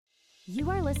You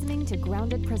are listening to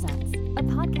Grounded Presents, a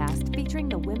podcast featuring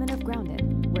the women of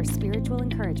Grounded, where spiritual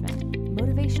encouragement,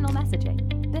 motivational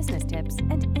messaging, business tips,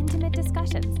 and intimate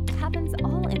discussions happens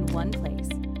all in one place.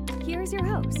 Here's your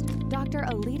host, Dr.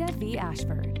 Alita V.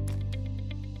 Ashford.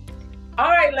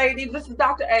 All right, ladies, this is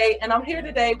Dr. A, and I'm here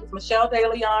today with Michelle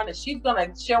Deleon, and she's going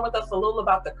to share with us a little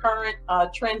about the current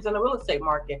trends in the real estate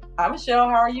market. Hi, Michelle.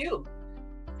 How are you?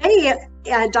 Hey,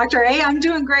 Dr. A, I'm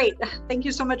doing great. Thank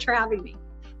you so much for having me.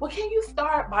 Well, can you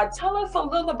start by telling us a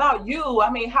little about you?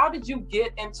 I mean, how did you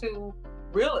get into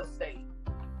real estate?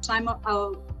 I'm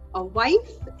a wife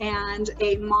and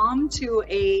a mom to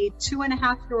a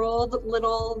 2.5-year-old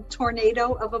little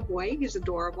tornado of a boy. He's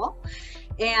adorable.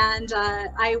 And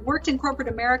I worked in corporate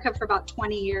America for about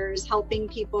 20 years, helping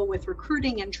people with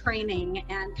recruiting and training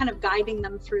and kind of guiding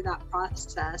them through that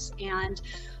process. And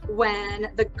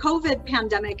when the COVID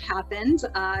pandemic happened,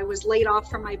 I was laid off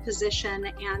from my position,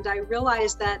 and I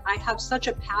realized that I have such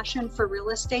a passion for real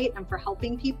estate and for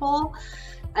helping people.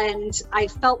 And I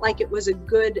felt like it was a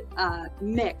good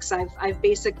mix. I've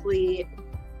basically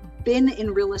been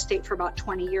in real estate for about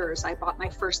 20 years. I bought my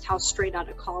first house straight out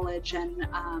of college, and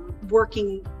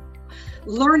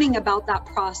learning about that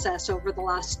process over the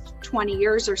last 20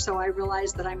 years or so, I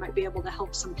realized that I might be able to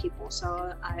help some people.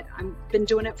 So I've been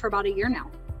doing it for about a year now.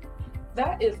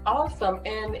 That is awesome.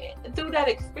 And through that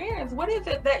experience, what is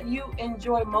it that you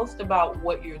enjoy most about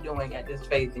what you're doing at this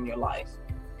phase in your life?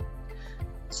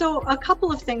 So a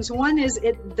couple of things. One is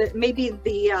maybe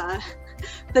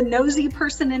the nosy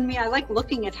person in me. I like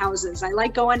looking at houses. I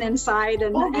like going inside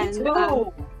and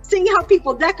seeing how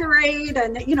people decorate,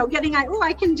 and I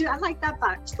like that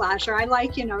backsplash, or I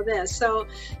like this. So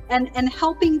and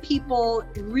helping people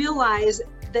realize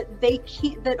that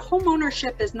that home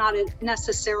ownership is not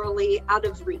necessarily out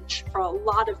of reach for a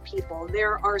lot of people.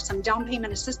 There are some down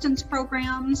payment assistance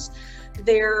programs.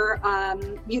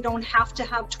 You don't have to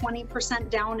have 20%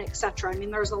 down, etc. I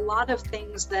mean, there's a lot of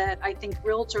things that I think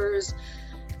realtors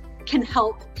can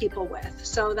help people with.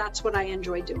 So that's what I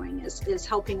enjoy doing is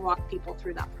helping walk people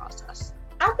through that process.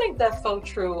 I think that's so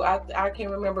true. I can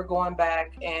remember going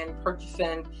back and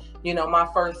purchasing, my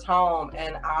first home,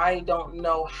 and I don't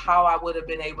know how I would have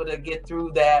been able to get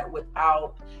through that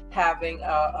without having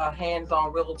a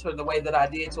hands-on realtor the way that I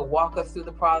did, to walk us through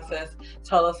the process,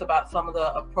 tell us about some of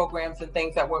the programs and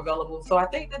things that were available. So I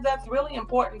think that that's really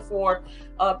important for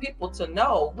people to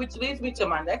know, which leads me to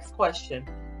my next question.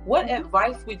 What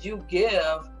advice would you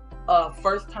give a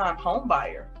first-time home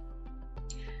buyer?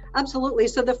 Absolutely.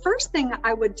 So the first thing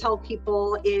I would tell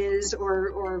people is,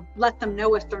 or let them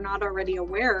know if they're not already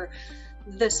aware,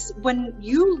 when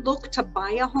you look to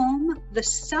buy a home, the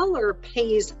seller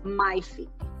pays my fee.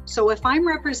 So if I'm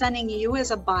representing you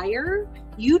as a buyer,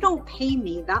 you don't pay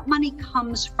me. That money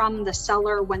comes from the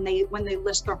seller when they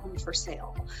list their home for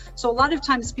sale. So a lot of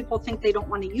times people think they don't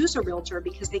want to use a realtor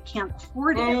because they can't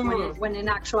afford it, when in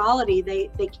actuality they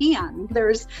can.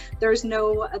 There's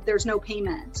no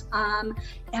payment.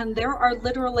 And there are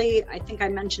literally, I think I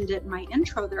mentioned it in my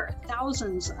intro, there are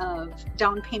thousands of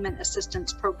down payment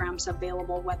assistance programs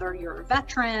available, whether you're a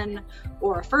veteran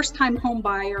or a first-time home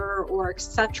buyer or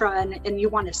etc. And you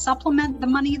want to supplement the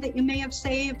money that you may have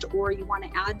saved, or you want to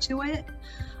add to it.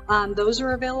 Those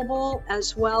are available,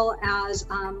 as well as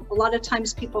a lot of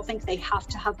times people think they have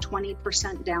to have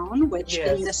 20% down, which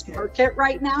in this market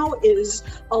right now is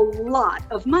a lot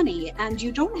of money, and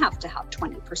you don't have to have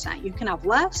 20%. You can have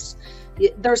less.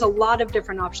 There's a lot of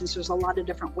different options. There's a lot of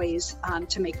different ways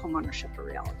to make homeownership a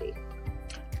reality.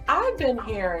 I've been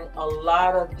hearing a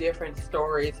lot of different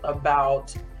stories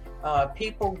about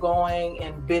people going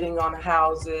and bidding on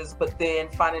houses, but then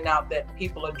finding out that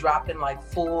people are dropping like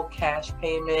full cash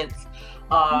payments,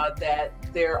 that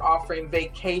they're offering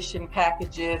vacation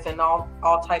packages and all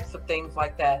types of things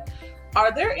like that.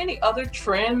 Are there any other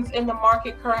trends in the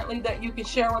market currently that you can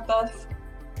share with us?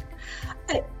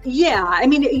 Yeah, I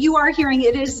mean, you are hearing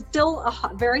it is still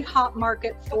a very hot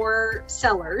market for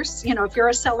sellers. If you're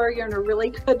a seller, you're in a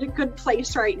really good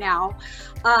place right now.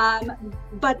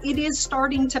 But it is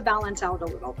starting to balance out a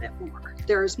little bit more.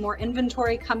 There's more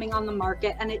inventory coming on the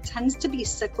market, and it tends to be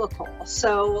cyclical.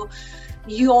 So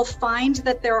you'll find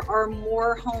that there are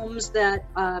more homes that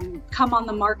come on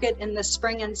the market in the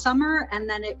spring and summer, and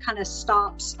then it kind of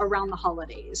stops around the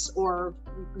holidays, or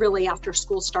really after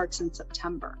school starts in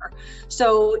September.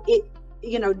 So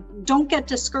don't get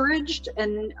discouraged.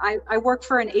 And I work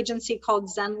for an agency called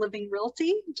Zen Living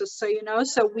Realty, just so you know.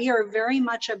 So we are very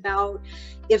much about,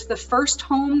 if the first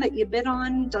home that you bid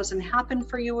on doesn't happen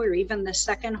for you, or even the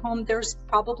second home, there's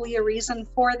probably a reason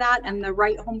for that, and the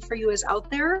right home for you is out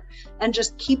there. And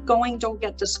just keep going, don't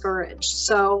get discouraged.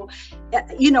 So,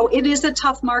 it is a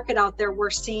tough market out there. We're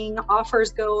seeing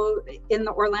offers go in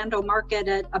the Orlando market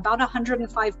at about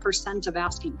 105% of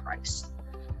asking price.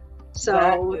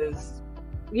 So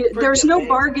there's no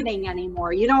bargaining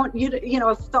anymore.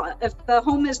 If the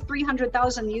home is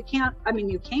 300,000, you can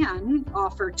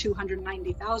offer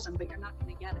 290,000, but you're not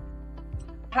going to get it.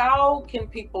 How can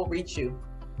people reach you?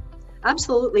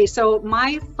 Absolutely. So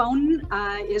my phone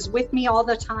is with me all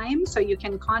the time. So you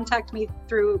can contact me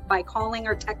by calling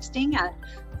or texting at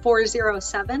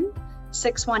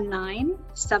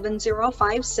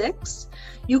 407-619-7056.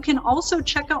 You can also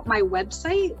check out my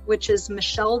website, which is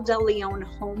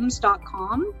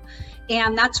michelledeleonhomes.com.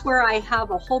 And that's where I have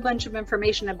a whole bunch of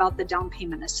information about the down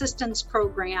payment assistance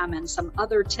program and some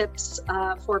other tips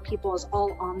for people is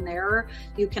all on there.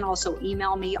 You can also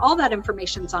email me. All that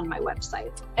information's on my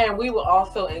website. And we will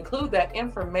also include that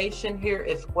information here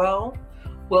as well.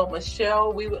 Well,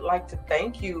 Michelle, we would like to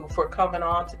thank you for coming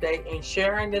on today and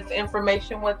sharing this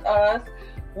information with us.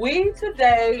 We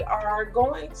today are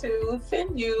going to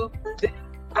send you this,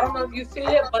 I don't know if you see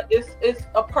it, but it's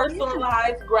a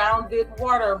personalized grounded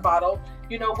water bottle.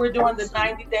 We're doing the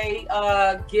 90-day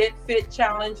Get Fit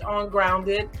Challenge on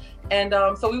Grounded. And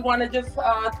so we want to just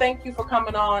thank you for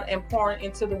coming on and pouring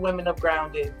into the women of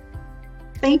Grounded.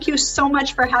 Thank you so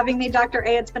much for having me, Dr.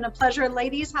 A. It's been a pleasure.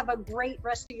 Ladies, have a great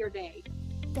rest of your day.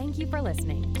 Thank you for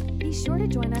listening. Be sure to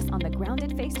join us on the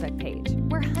Grounded Facebook page,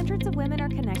 where hundreds of women are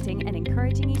connecting and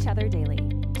encouraging each other daily.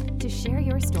 To share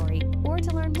your story or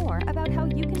to learn more about how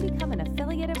you can become an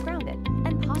affiliate of Grounded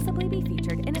and possibly be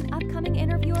featured in an upcoming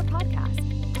interview or podcast,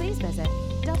 please visit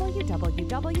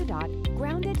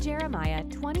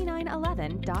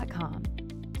www.groundedjeremiah2911.com.